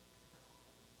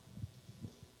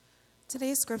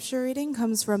Today's scripture reading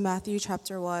comes from Matthew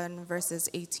chapter 1, verses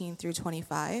 18 through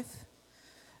 25.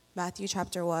 Matthew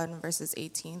chapter 1, verses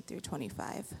 18 through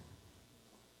 25.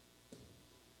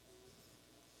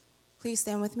 Please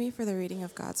stand with me for the reading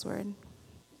of God's word.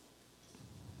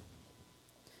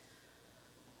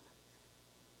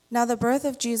 Now the birth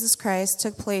of Jesus Christ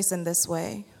took place in this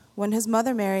way. When his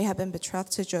mother Mary had been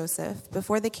betrothed to Joseph,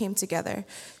 before they came together,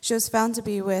 she was found to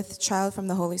be with child from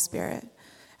the Holy Spirit.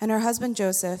 And her husband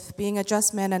Joseph, being a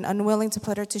just man and unwilling to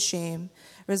put her to shame,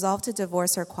 resolved to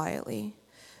divorce her quietly.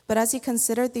 But as he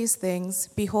considered these things,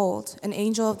 behold, an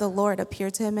angel of the Lord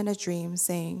appeared to him in a dream,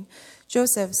 saying,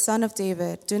 Joseph, son of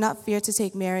David, do not fear to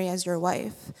take Mary as your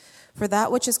wife, for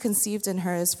that which is conceived in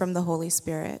her is from the Holy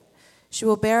Spirit. She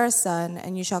will bear a son,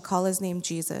 and you shall call his name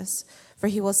Jesus, for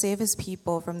he will save his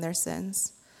people from their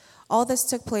sins. All this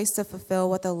took place to fulfill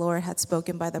what the Lord had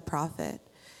spoken by the prophet.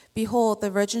 Behold, the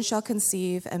virgin shall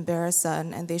conceive and bear a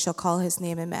son, and they shall call his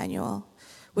name Emmanuel,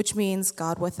 which means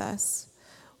God with us.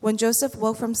 When Joseph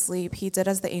woke from sleep, he did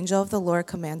as the angel of the Lord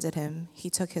commanded him. He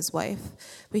took his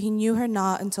wife, but he knew her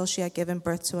not until she had given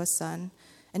birth to a son,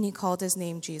 and he called his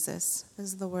name Jesus. This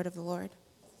is the word of the Lord.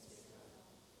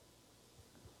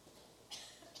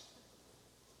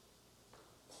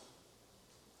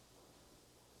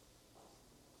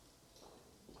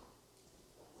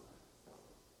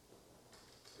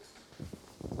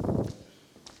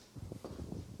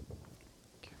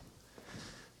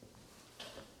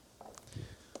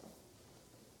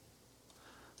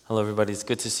 Hello, everybody. It's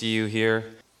good to see you here.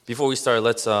 Before we start,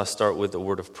 let's start with a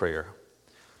word of prayer.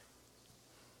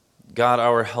 God,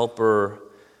 our helper,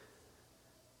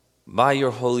 by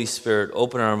your Holy Spirit,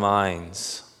 open our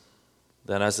minds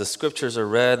that as the scriptures are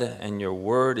read and your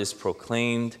word is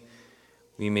proclaimed,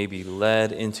 we may be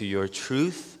led into your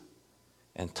truth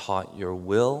and taught your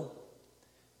will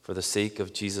for the sake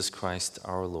of Jesus Christ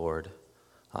our Lord.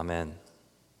 Amen.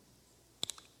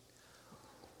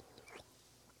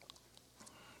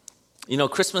 You know,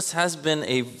 Christmas has been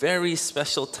a very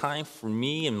special time for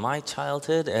me in my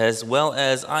childhood, as well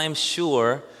as I'm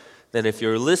sure that if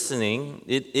you're listening,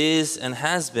 it is and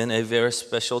has been a very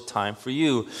special time for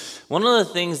you. One of the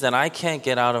things that I can't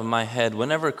get out of my head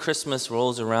whenever Christmas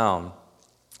rolls around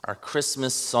are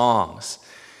Christmas songs.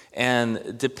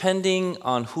 And depending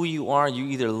on who you are, you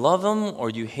either love them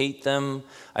or you hate them.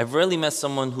 I've rarely met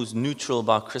someone who's neutral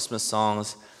about Christmas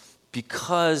songs,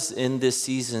 because in this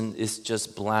season, it's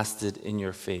just blasted in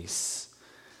your face.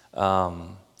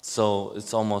 So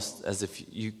it's almost as if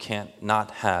you can't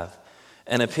not have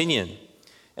an opinion.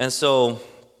 And so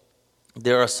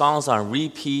there are songs on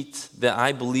repeat that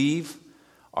I believe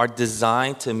are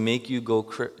designed to make you go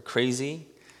crazy,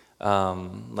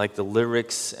 like the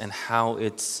lyrics and how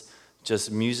it's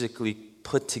just musically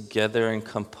put together and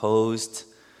composed.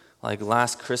 Like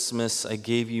last Christmas, I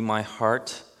gave you my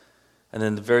heart. And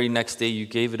then the very next day you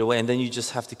gave it away, and then you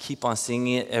just have to keep on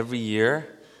singing it every year.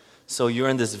 So you're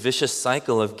in this vicious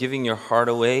cycle of giving your heart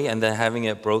away and then having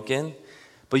it broken.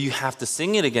 But you have to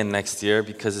sing it again next year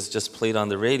because it's just played on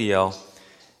the radio.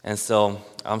 And so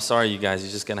I'm sorry, you guys,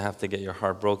 you're just going to have to get your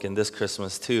heart broken this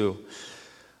Christmas too.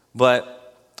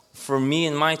 But for me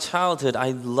in my childhood,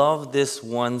 I loved this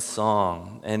one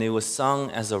song, and it was sung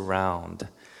as a round.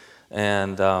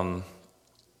 And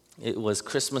it was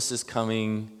Christmas is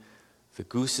coming. The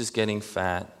goose is getting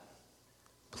fat.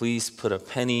 Please put a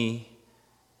penny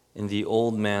in the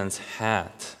old man's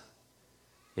hat.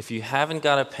 If you haven't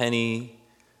got a penny,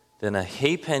 then a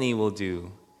hay penny will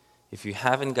do. If you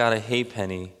haven't got a hay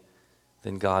penny,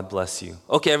 then God bless you.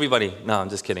 Okay, everybody. No, I'm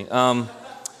just kidding. I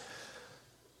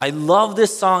loved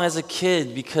this song as a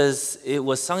kid because it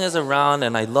was sung as a round,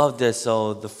 and I loved it.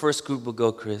 So the first group would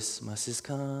go, Christmas is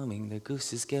coming, the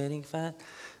goose is getting fat.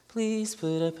 Please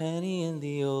put a penny in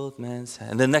the old man's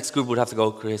hand. And the next group would have to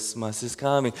go, Christmas is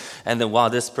coming. And then while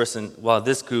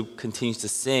this group continues to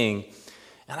sing,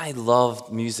 and I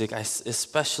loved music,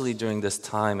 especially during this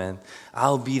time, and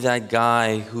I'll be that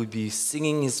guy who'd be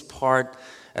singing his part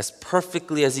as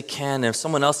perfectly as he can. And if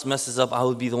someone else messes up, I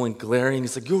would be the one glaring.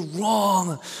 It's like, you're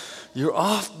wrong. You're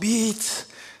offbeat.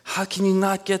 How can you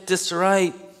not get this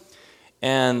right?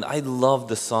 And I loved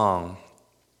the song.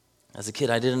 As a kid,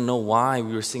 I didn't know why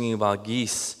we were singing about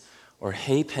geese or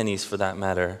hay pennies for that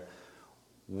matter.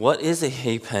 What is a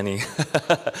hay penny?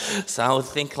 So I would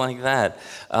think like that.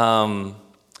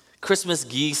 Christmas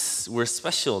geese were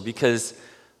special because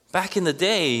back in the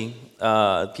day,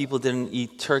 people didn't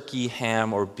eat turkey,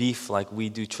 ham, or beef like we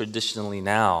do traditionally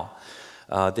now.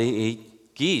 They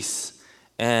ate geese.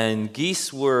 And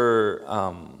geese were,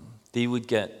 they would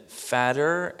get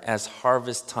fatter as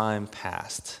harvest time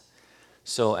passed.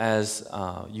 So as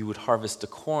you would harvest the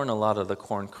corn, a lot of the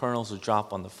corn kernels would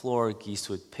drop on the floor. Geese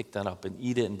would pick that up and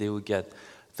eat it, and they would get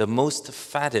the most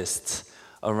fattest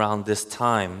around this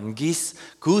time.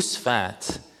 Goose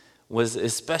fat was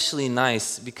especially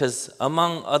nice because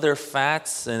among other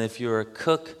fats, and if you're a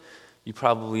cook, you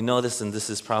probably know this, and this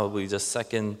is probably just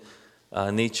second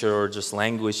nature or just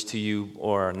language to you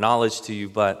or knowledge to you,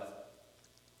 but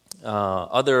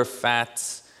other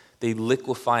fats, they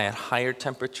liquefy at higher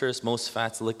temperatures. Most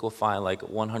fats liquefy like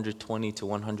 120 to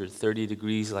 130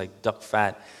 degrees, like duck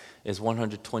fat is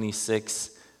 126,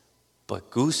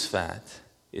 but goose fat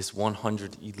is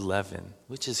 111,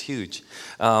 which is huge.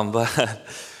 But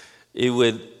it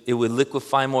would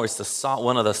liquefy more. It's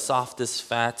one of the softest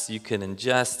fats you can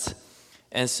ingest.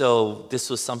 And so this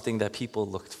was something that people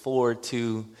looked forward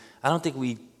to. I don't think we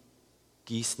eat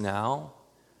geese now.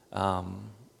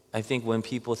 I think when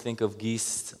people think of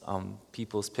geese,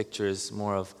 people's picture is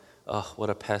more of, oh, what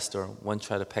a pest, or one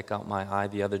tried to peck out my eye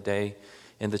the other day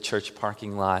in the church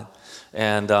parking lot.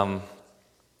 And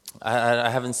I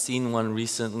haven't seen one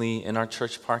recently in our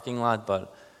church parking lot,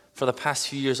 but for the past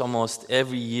few years, almost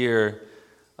every year,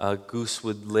 a goose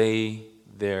would lay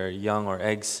their young or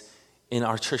eggs in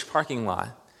our church parking lot.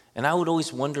 And I would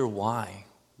always wonder why.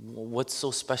 What's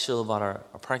so special about our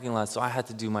parking lot? So I had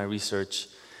to do my research.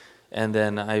 And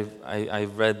then I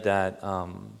read that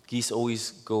geese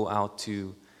always go out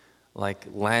to like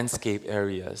landscape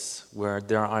areas where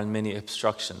there aren't many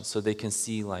obstructions, so they can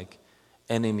see like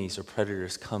enemies or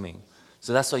predators coming.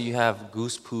 So that's why you have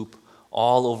goose poop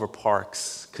all over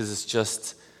parks, because it's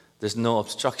just, there's no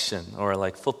obstruction, or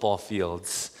like football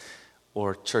fields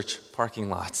or church parking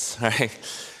lots, right?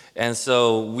 And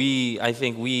so I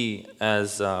think we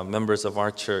as members of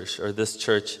our church, or this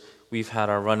church, we've had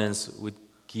our run-ins with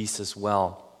geese as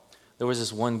well. There was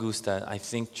this one goose that I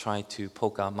think tried to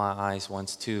poke out my eyes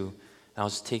once too. And I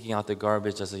was taking out the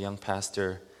garbage as a young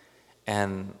pastor,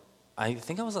 and I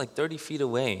think I was like 30 feet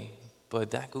away,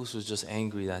 but that goose was just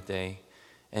angry that day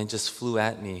and just flew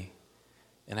at me.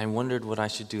 And I wondered what I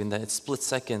should do. In that split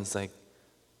seconds, like,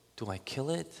 do I kill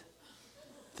it?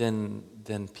 Then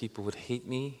people would hate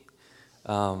me.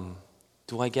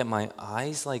 Do I get my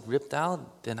eyes like ripped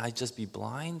out? Then I'd just be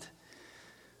blind.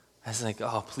 I was like,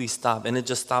 oh, please stop. And it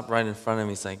just stopped right in front of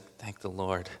me. It's like, thank the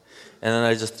Lord. And then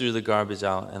I just threw the garbage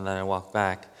out, and then I walked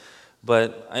back.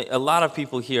 But a lot of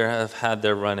people here have had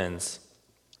their run-ins.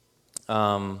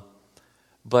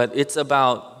 But it's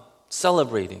about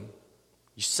celebrating.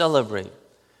 You celebrate,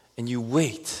 and you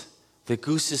wait. The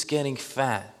goose is getting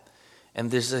fat. And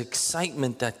there's an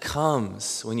excitement that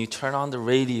comes when you turn on the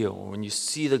radio, or when you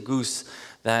see the goose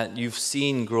that you've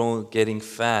seen getting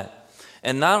fat.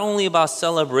 And not only about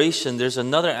celebration, there's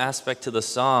another aspect to the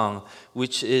song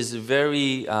which is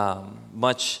very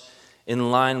much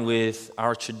in line with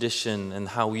our tradition and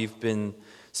how we've been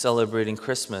celebrating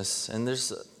Christmas. And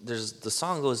the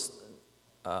song goes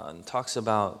and talks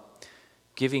about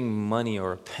giving money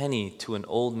or a penny to an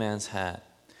old man's hat.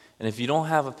 And if you don't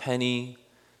have a penny,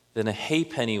 then a hay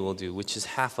penny will do, which is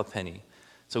half a penny.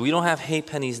 So we don't have hay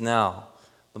pennies now.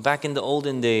 But back in the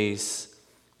olden days,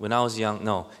 when I was young,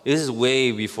 no, this is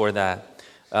way before that.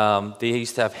 They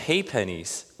used to have hay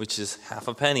pennies, which is half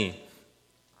a penny.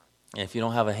 And if you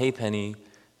don't have a hay penny,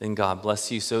 then God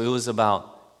bless you. So it was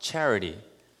about charity.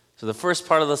 So the first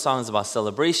part of the song is about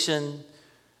celebration,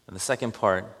 and the second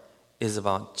part is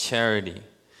about charity.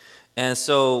 And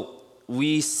so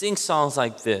we sing songs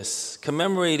like this,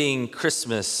 commemorating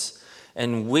Christmas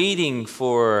and waiting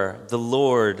for the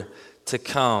Lord to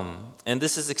come. And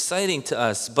this is exciting to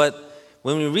us, but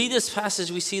when we read this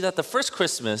passage, we see that the first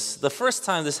Christmas, the first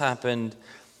time this happened,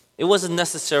 it wasn't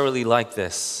necessarily like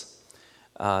this.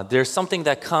 There's something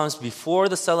that comes before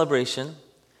the celebration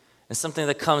and something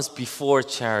that comes before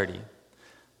charity.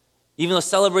 Even though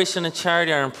celebration and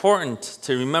charity are important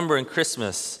to remember in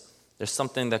Christmas, there's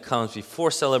something that comes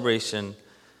before celebration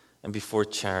and before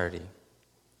charity.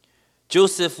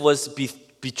 Joseph was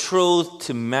betrothed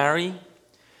to Mary,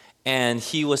 and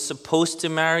he was supposed to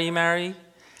marry Mary.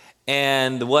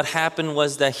 And what happened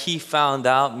was that he found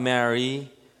out Mary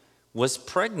was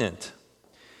pregnant.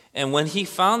 And when he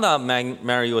found out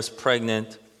Mary was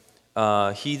pregnant,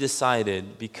 he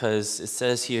decided, because it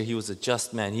says here he was a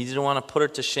just man, he didn't want to put her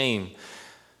to shame,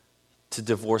 to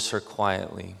divorce her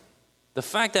quietly. The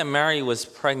fact that Mary was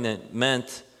pregnant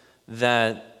meant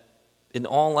that in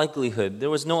all likelihood, there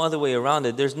was no other way around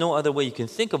it. There's no other way you can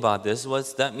think about this.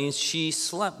 That means she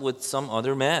slept with some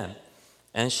other man.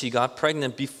 And she got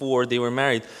pregnant before they were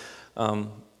married.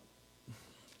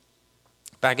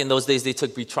 Back in those days, they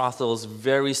took betrothals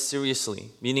very seriously.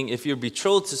 Meaning, if you're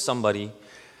betrothed to somebody,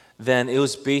 then it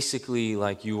was basically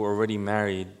like you were already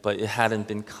married, but it hadn't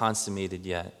been consummated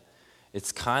yet.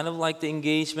 It's kind of like the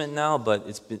engagement now, but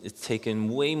it's taken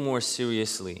way more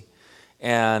seriously.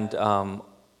 And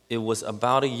it was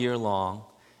about a year long,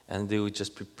 and they would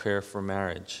just prepare for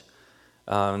marriage.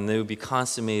 And they would be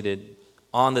consummated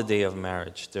on the day of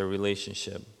marriage, their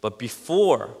relationship. But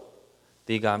before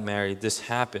they got married, this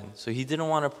happened. So he didn't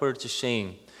want to put her to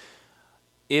shame.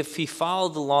 If he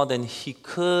followed the law, then he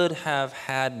could have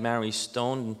had Mary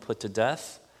stoned and put to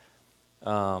death.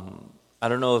 I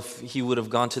don't know if he would have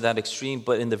gone to that extreme,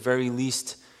 but in the very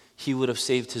least, he would have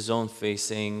saved his own face,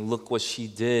 saying, look what she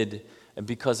did, and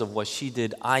because of what she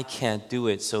did, I can't do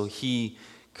it. So he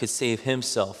could save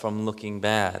himself from looking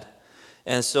bad.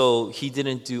 And so he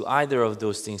didn't do either of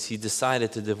those things. He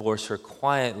decided to divorce her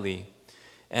quietly.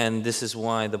 And this is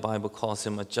why the Bible calls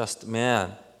him a just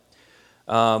man.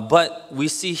 But we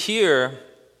see here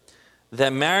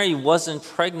that Mary wasn't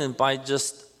pregnant by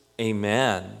just a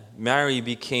man. Mary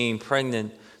became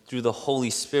pregnant through the Holy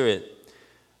Spirit.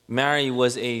 Mary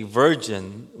was a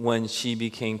virgin when she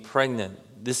became pregnant.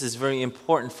 This is very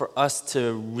important for us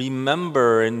to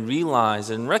remember and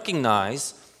realize and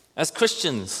recognize as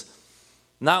Christians.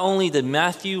 Not only did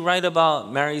Matthew write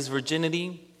about Mary's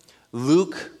virginity,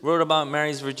 Luke wrote about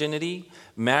Mary's virginity,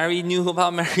 Mary knew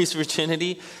about Mary's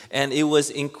virginity, and it was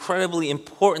incredibly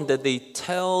important that they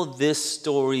tell this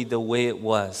story the way it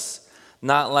was.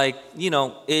 Not like,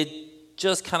 it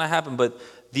just kind of happened, but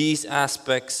these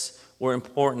aspects were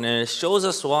important. And it shows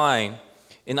us why.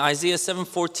 In Isaiah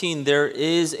 7:14, there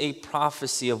is a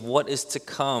prophecy of what is to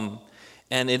come.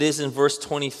 And it is in verse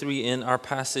 23 in our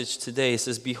passage today. It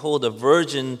says, behold, a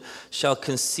virgin shall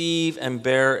conceive and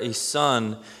bear a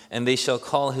son, and they shall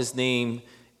call his name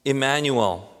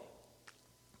Emmanuel.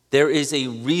 There is a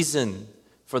reason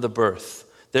for the birth.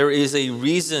 There is a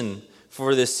reason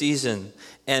for this season.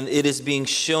 And it is being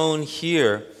shown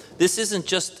here. This isn't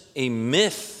just a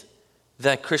myth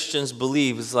that Christians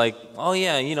believe. It's like, oh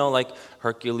yeah, like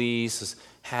Hercules is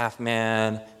half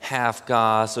man, half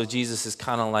God. So Jesus is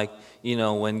kind of like,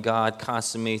 when God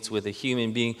consummates with a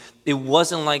human being. It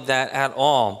wasn't like that at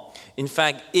all. In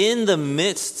fact, in the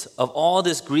midst of all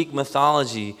this Greek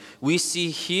mythology, we see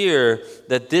here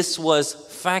that this was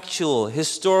factual,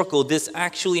 historical. This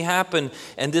actually happened,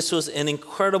 and this was an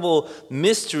incredible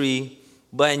mystery,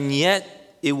 but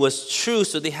yet it was true,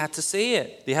 so they had to say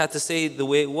it. They had to say it the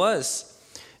way it was.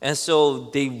 And so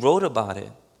they wrote about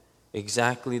it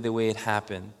exactly the way it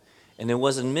happened. And it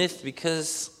wasn't myth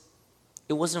because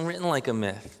it wasn't written like a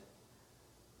myth.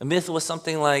 A myth was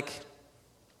something like,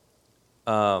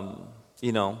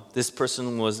 this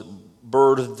person was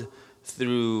birthed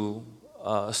through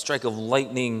a strike of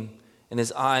lightning, and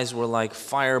his eyes were like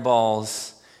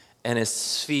fireballs, and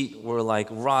his feet were like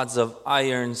rods of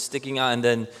iron sticking out. And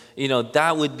then,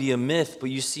 that would be a myth. But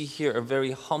you see here a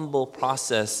very humble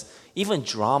process. Even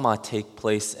drama take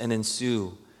place and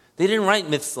ensue. They didn't write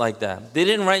myths like that. They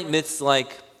didn't write myths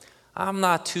like, I'm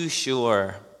not too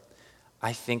sure.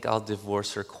 I think I'll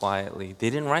divorce her quietly. They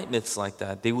didn't write myths like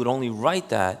that. They would only write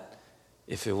that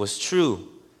if it was true.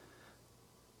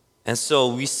 And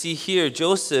so we see here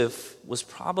Joseph was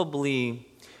probably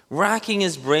racking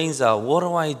his brains out. What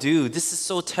do I do? This is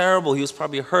so terrible. He was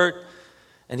probably hurt,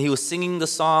 and he was singing the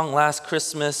song Last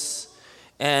Christmas,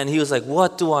 and he was like,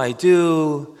 what do I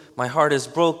do? My heart is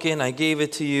broken. I gave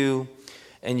it to you,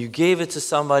 and you gave it to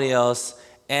somebody else.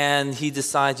 And he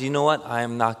decides, you know what? I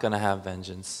am not going to have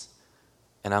vengeance.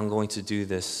 And I'm going to do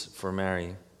this for Mary.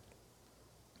 And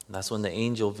that's when the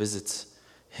angel visits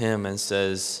him and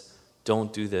says,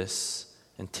 don't do this.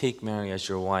 And take Mary as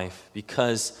your wife.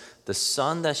 Because the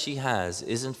son that she has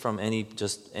isn't from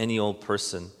just any old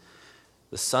person.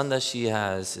 The son that she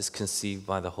has is conceived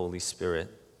by the Holy Spirit.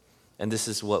 And this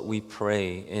is what we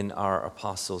pray in our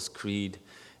Apostles' Creed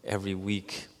every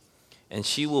week. And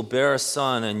she will bear a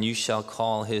son, and you shall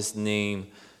call his name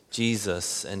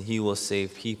Jesus, and he will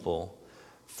save people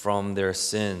from their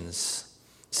sins.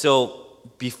 So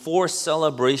before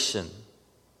celebration,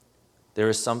 there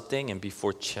is something, and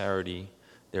before charity,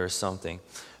 there is something.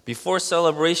 Before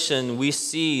celebration, we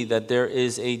see that there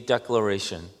is a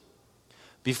declaration.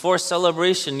 Before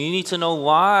celebration, you need to know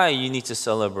why you need to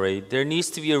celebrate. There needs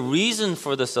to be a reason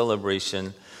for the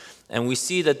celebration. And we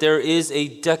see that there is a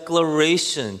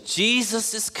declaration.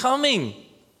 Jesus is coming.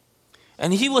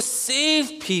 And he will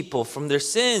save people from their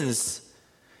sins.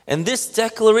 And this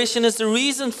declaration is the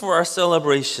reason for our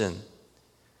celebration.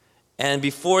 And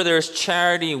before there's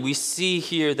charity, we see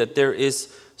here that there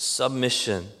is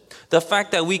submission. The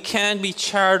fact that we can be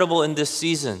charitable in this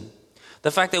season.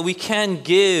 The fact that we can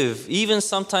give, even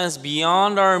sometimes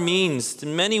beyond our means,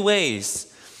 in many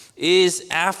ways. is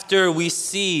after we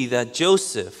see that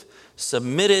Joseph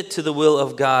submitted to the will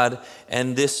of God,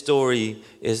 and this story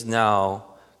is now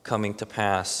coming to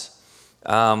pass.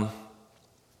 How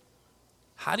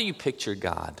do you picture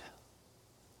God?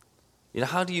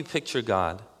 How do you picture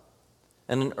God?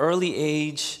 At an early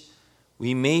age,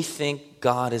 we may think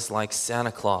God is like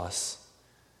Santa Claus.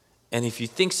 And if you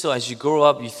think so, as you grow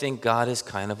up, you think God is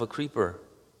kind of a creeper.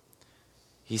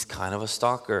 He's kind of a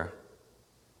stalker.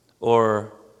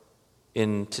 Or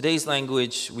in today's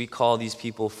language, we call these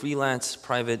people freelance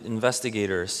private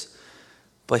investigators.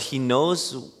 But he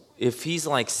knows, if he's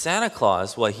like Santa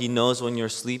Claus, he knows when you're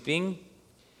sleeping,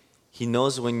 he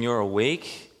knows when you're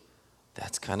awake.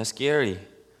 That's kind of scary.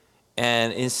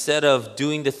 And instead of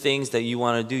doing the things that you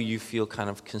want to do, you feel kind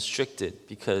of constricted,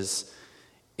 because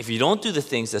if you don't do the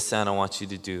things that Santa wants you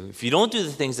to do, if you don't do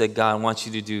the things that God wants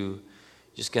you to do,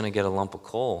 you're just going to get a lump of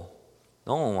coal.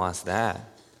 No one wants that.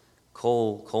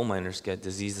 Coal miners get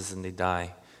diseases and they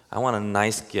die. I want a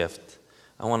nice gift.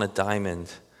 I want a diamond.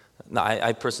 No,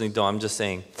 I personally don't. I'm just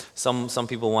saying some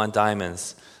people want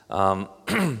diamonds.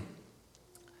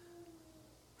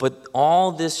 But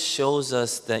all this shows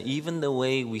us that even the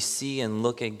way we see and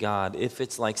look at God, if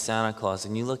it's like Santa Claus,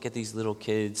 and you look at these little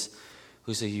kids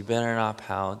who say, you better not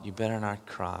pout, you better not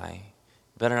cry,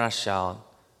 you better not shout,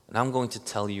 and I'm going to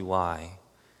tell you why.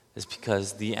 It's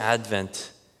because the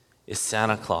Advent is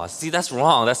Santa Claus. See, that's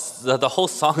wrong. The whole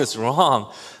song is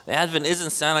wrong. The Advent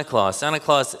isn't Santa Claus. Santa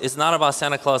Claus is not about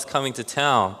Santa Claus coming to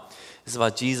town. It's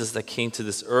about Jesus that came to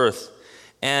this earth.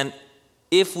 And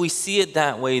if we see it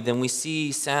that way, then we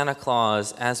see Santa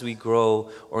Claus as we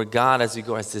grow, or God as we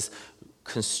grow, as this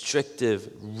constrictive,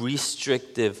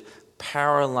 restrictive,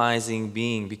 paralyzing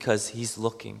being, because he's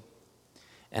looking.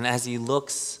 And as he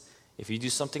looks, if you do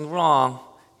something wrong,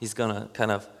 he's going to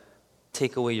kind of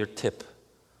take away your tip.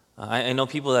 I know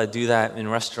people that do that in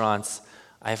restaurants.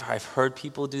 I've heard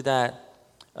people do that.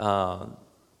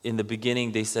 In the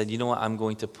beginning, they said, you know what, I'm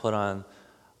going to put on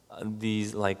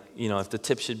these, if the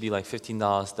tip should be like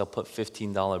 $15, they'll put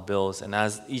 $15 bills. And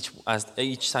as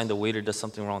each time the waiter does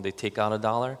something wrong, they take out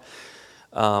 $1.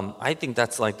 I think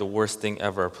that's like the worst thing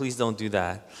ever. Please don't do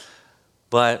that.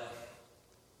 But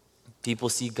people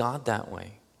see God that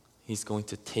way. He's going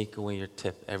to take away your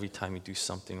tip every time you do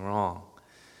something wrong.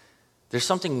 There's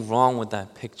something wrong with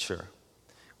that picture.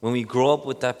 When we grow up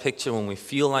with that picture, when we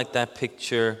feel like that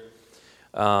picture,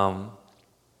 the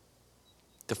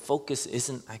focus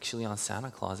isn't actually on Santa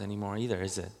Claus anymore either,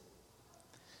 is it?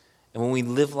 And when we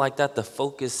live like that, the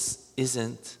focus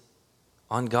isn't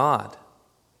on God.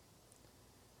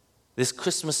 This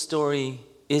Christmas story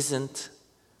isn't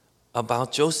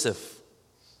about Joseph.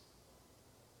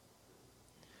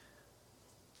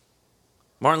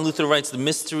 Martin Luther writes, the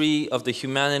mystery of the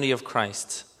humanity of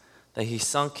Christ, that he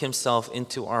sunk himself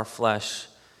into our flesh,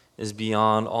 is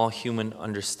beyond all human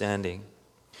understanding.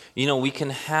 We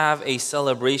can have a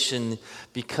celebration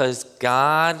because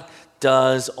God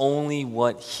does only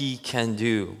what he can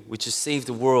do, which is save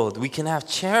the world. We can have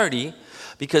charity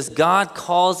because God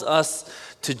calls us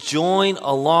to join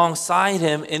alongside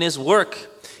him in his work.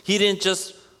 He didn't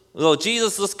just,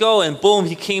 Jesus, let's go, and boom,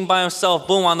 he came by himself.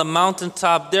 Boom, on the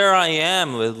mountaintop, there I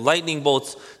am, with lightning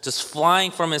bolts just flying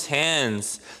from his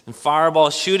hands and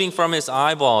fireballs shooting from his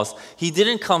eyeballs. He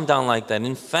didn't come down like that.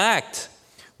 In fact,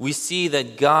 we see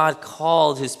that God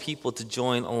called his people to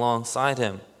join alongside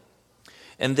him.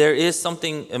 And there is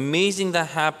something amazing that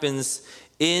happens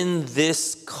in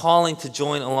this calling to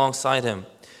join alongside him.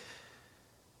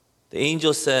 The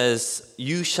angel says,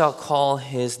 you shall call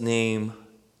his name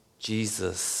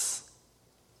Jesus.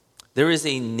 There is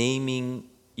a naming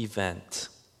event.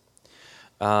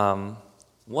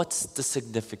 What's the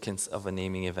significance of a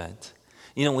naming event?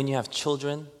 When you have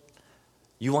children,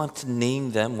 you want to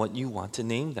name them what you want to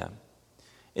name them.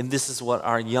 And this is what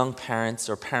our young parents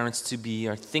or parents-to-be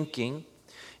are thinking.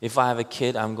 If I have a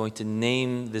kid, I'm going to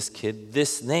name this kid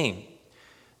this name.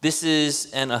 This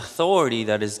is an authority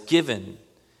that is given,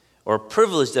 or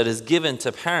privilege that is given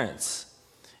to parents.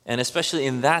 And especially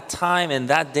in that time and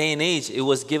that day and age, it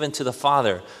was given to the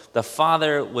father. The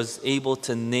father was able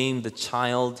to name the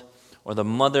child, or the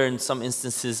mother in some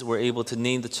instances were able to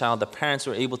name the child. The parents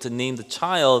were able to name the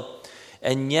child.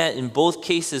 And yet, in both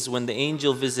cases, when the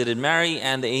angel visited Mary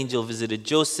and the angel visited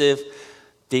Joseph,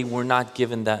 they were not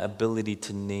given that ability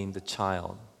to name the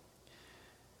child.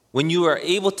 When you are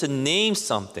able to name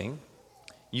something,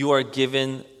 you are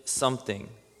given something.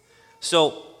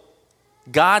 So,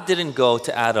 God didn't go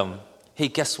to Adam, hey,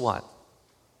 guess what?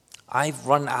 I've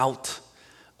run out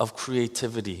of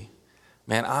creativity.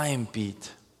 Man, I am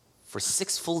beat. For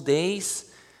 6 full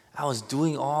days, I was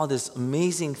doing all these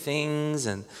amazing things,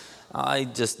 and I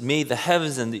just made the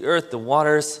heavens and the earth, the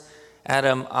waters.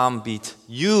 Adam, Ambit,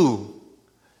 you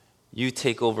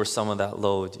take over some of that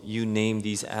load. You name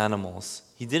these animals.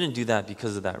 He didn't do that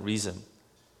because of that reason.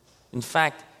 In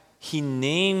fact, he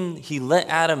let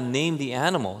Adam name the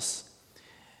animals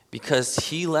because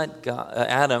he let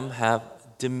Adam have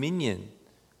dominion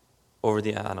over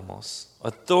the animals,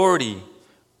 authority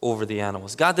over the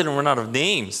animals. God didn't run out of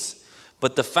names,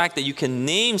 but the fact that you can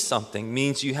name something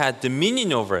means you had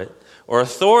dominion over it or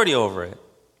authority over it.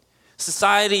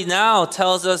 Society now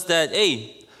tells us that,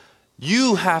 hey,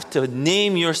 you have to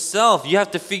name yourself. You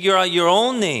have to figure out your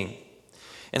own name.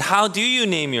 And how do you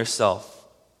name yourself?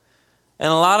 And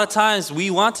a lot of times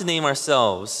we want to name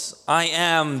ourselves. I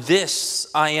am this,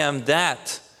 I am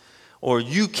that. Or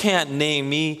you can't name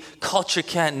me, culture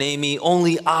can't name me,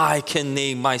 only I can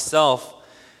name myself.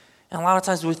 And a lot of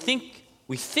times we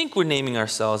think we're naming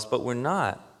ourselves, but we're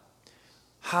not.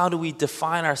 How do we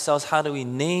define ourselves? How do we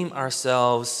name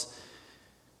ourselves?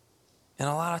 And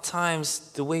a lot of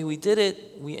times, the way we did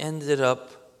it, we ended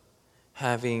up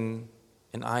having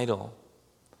an idol.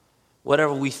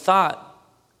 Whatever we thought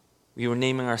we were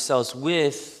naming ourselves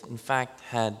with, in fact,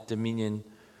 had dominion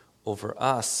over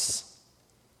us.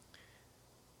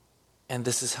 And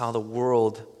this is how the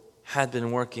world had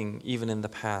been working even in the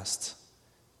past.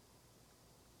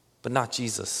 But not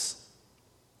Jesus.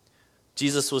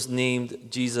 Jesus was named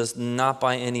Jesus not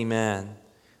by any man,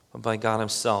 but by God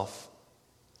himself.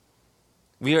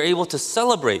 We are able to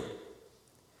celebrate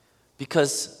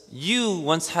because you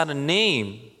once had a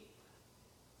name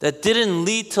that didn't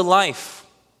lead to life.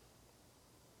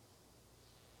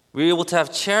 We're able to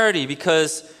have charity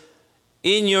because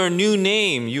in your new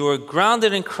name, you are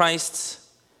grounded in Christ,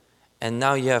 and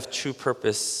now you have true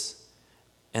purpose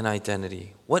and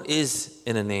identity. What is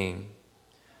in a name?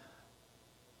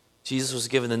 Jesus was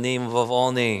given the name above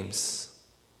all names,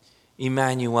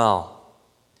 Emmanuel.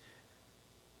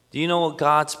 Do you know what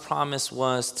God's promise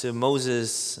was to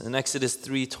Moses in Exodus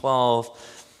 3:12?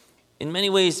 In many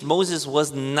ways, Moses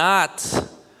was not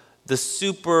the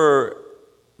super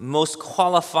most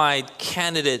qualified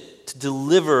candidate to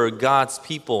deliver God's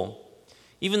people.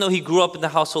 Even though he grew up in the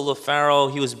household of Pharaoh,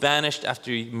 he was banished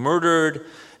after he murdered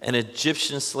an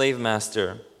Egyptian slave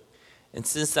master. And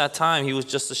since that time, he was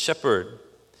just a shepherd.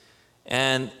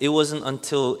 And it wasn't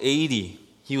until he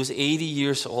was 80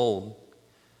 years old,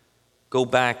 go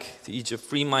back to Egypt,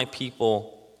 free my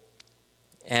people.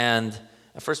 And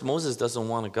at first Moses doesn't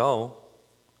want to go.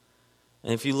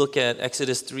 And if you look at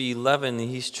Exodus 3:11,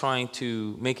 he's trying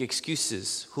to make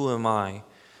excuses. Who am I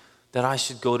that I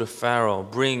should go to Pharaoh,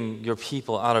 bring your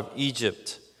people out of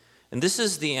Egypt? And this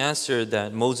is the answer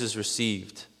that Moses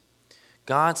received.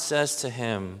 God says to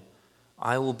him,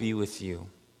 I will be with you,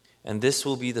 and this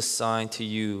will be the sign to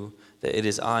you that it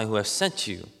is I who have sent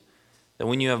you. That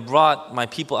when you have brought my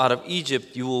people out of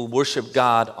Egypt, you will worship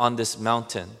God on this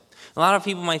mountain. A lot of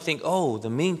people might think, oh, the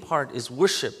main part is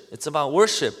worship. It's about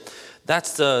worship.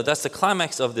 That's the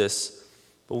climax of this.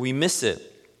 But we miss it.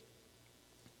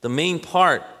 The main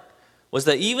part was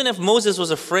that even if Moses was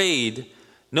afraid,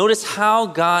 notice how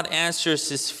God answers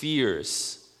his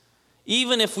fears.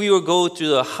 Even if we were go to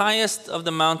the highest of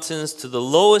the mountains to the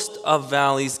lowest of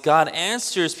valleys, God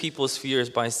answers people's fears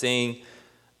by saying,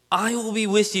 I will be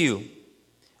with you.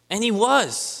 And he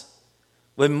was.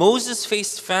 When Moses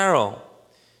faced Pharaoh,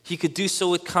 he could do so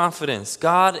with confidence.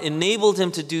 God enabled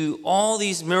him to do all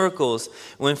these miracles.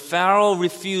 When Pharaoh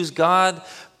refused, God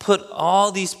put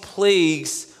all these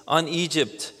plagues on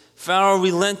Egypt. Pharaoh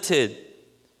relented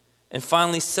and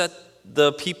finally set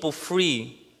the people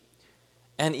free.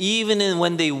 And even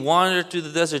when they wandered through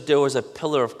the desert, there was a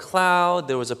pillar of cloud,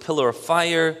 there was a pillar of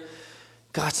fire.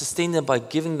 God sustained them by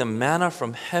giving them manna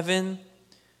from heaven.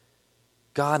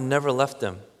 God never left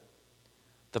them.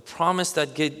 The promise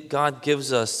that God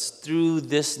gives us through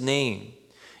this name,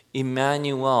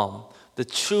 Emmanuel, the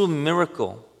true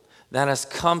miracle that has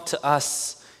come to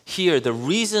us here, the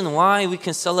reason why we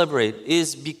can celebrate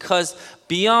is because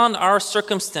beyond our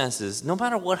circumstances, no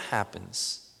matter what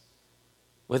happens,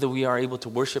 whether we are able to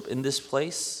worship in this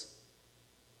place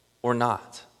or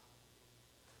not,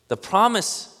 the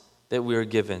promise that we are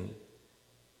given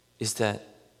is that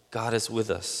God is with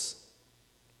us.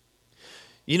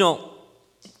 You know,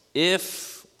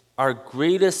 if our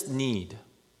greatest need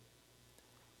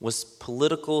was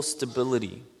political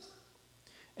stability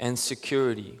and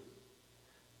security,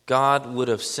 God would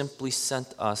have simply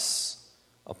sent us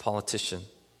a politician.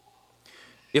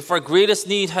 If our greatest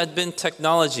need had been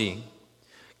technology,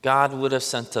 God would have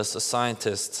sent us a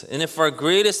scientist. And if our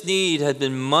greatest need had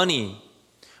been money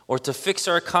or to fix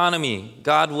our economy,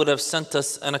 God would have sent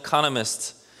us an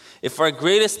economist. If our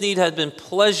greatest need had been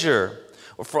pleasure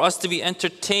or for us to be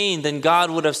entertained, then God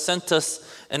would have sent us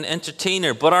an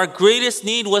entertainer. But our greatest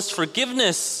need was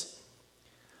forgiveness.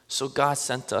 So God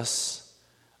sent us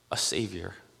a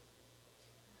Savior.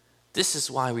 This is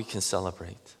why we can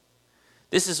celebrate.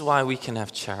 This is why we can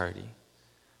have charity.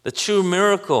 The true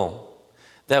miracle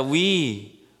that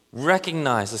we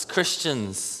recognize as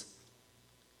Christians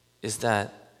is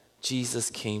that Jesus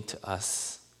came to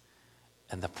us,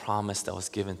 and the promise that was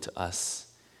given to us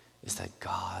is that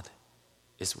God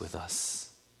is with us.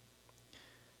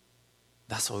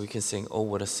 That's why we can sing, "Oh,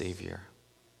 what a Savior.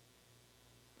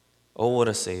 Oh, what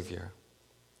a Savior."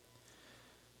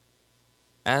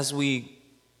 As we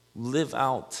live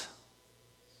out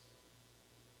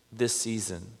this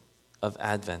season of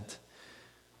Advent,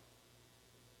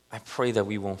 I pray that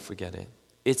we won't forget it.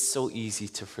 It's so easy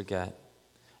to forget.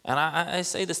 And I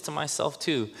say this to myself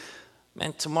too.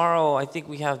 Man, tomorrow I think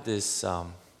we have this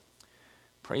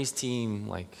praise team,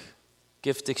 like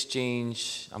gift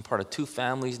exchange. I'm part of 2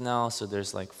 families now, so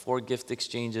there's like 4 gift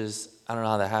exchanges. I don't know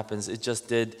how that happens. It just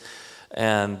did.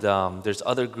 And there's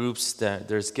other groups that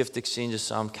there's gift exchanges,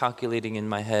 so I'm calculating in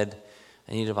my head,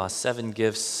 I need about 7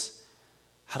 gifts.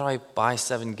 How do I buy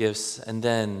 7 gifts? And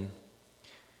then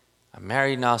I'm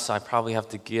married now, so I probably have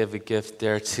to give a gift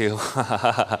there too.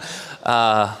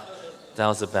 That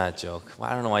was a bad joke. Well,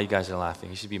 I don't know why you guys are laughing.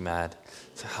 You should be mad.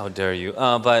 So how dare you?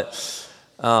 I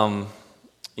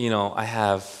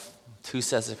have 2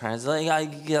 sets of parents. Like, I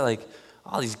get like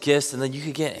all these gifts, and then you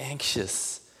could get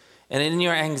anxious. And in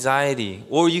your anxiety,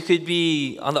 or you could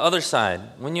be on the other side.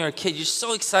 When you're a kid, you're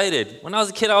so excited. When I was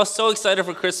a kid, I was so excited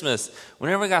for Christmas.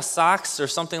 Whenever I got socks or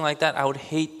something like that, I would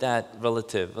hate that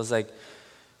relative. I was like,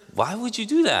 why would you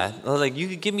do that? I was like, you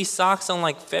could give me socks on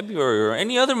like February or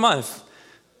any other month.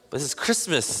 But it's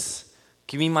Christmas.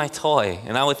 Give me my toy.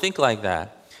 And I would think like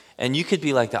that. And you could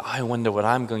be like that, I wonder what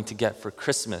I'm going to get for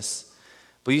Christmas.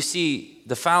 But you see,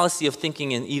 the fallacy of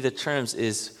thinking in either terms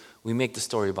is we make the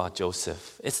story about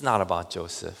Joseph. It's not about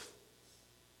Joseph.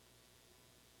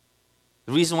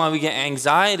 The reason why we get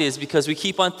anxiety is because we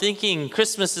keep on thinking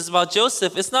Christmas is about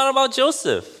Joseph. It's not about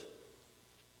Joseph.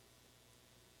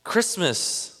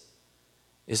 Christmas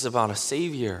is about a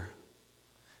Savior,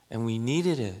 and we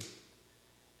needed it,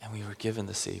 and we were given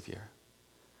the Savior.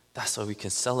 That's why we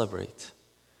can celebrate,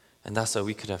 and that's why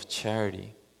we could have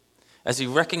charity. As we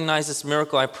recognize this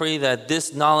miracle, I pray that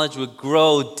this knowledge would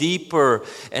grow deeper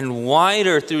and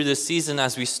wider through this season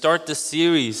as we start this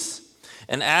series.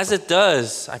 And as it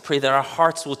does, I pray that our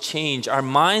hearts will change, our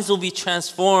minds will be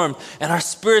transformed, and our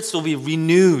spirits will be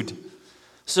renewed.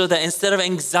 So that instead of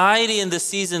anxiety in this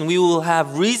season, we will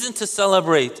have reason to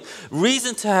celebrate,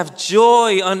 reason to have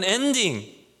joy unending,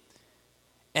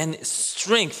 and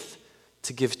strength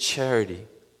to give charity.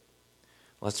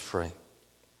 Let's pray.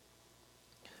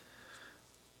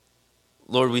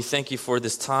 Lord, we thank you for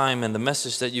this time and the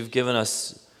message that you've given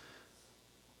us.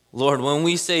 Lord, when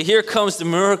we say, here comes the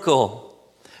miracle,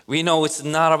 we know it's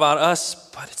not about us,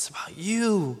 but it's about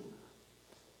you.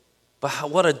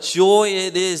 But what a joy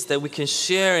it is that we can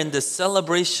share in this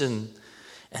celebration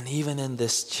and even in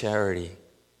this charity.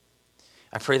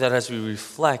 I pray that as we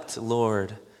reflect,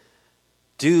 Lord,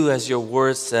 do as your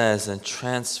word says and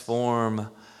transform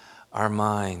our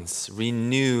minds,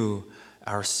 renew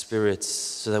our spirits,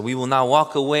 so that we will not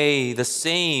walk away the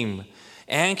same,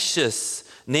 anxious,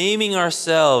 naming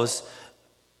ourselves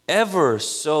ever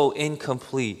so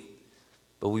incomplete,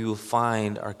 but we will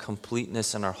find our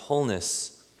completeness and our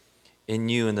wholeness in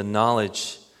you and the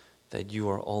knowledge that you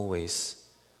are always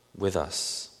with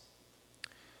us.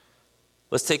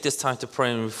 Let's take this time to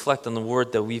pray and reflect on the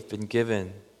word that we've been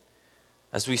given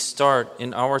as we start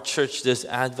in our church this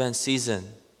Advent season.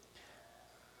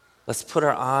 Let's put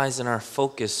our eyes and our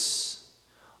focus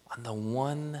on the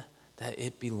one that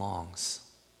it belongs.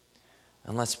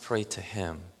 And let's pray to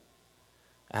him,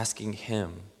 asking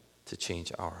him to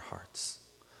change our hearts.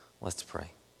 Let's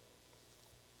pray.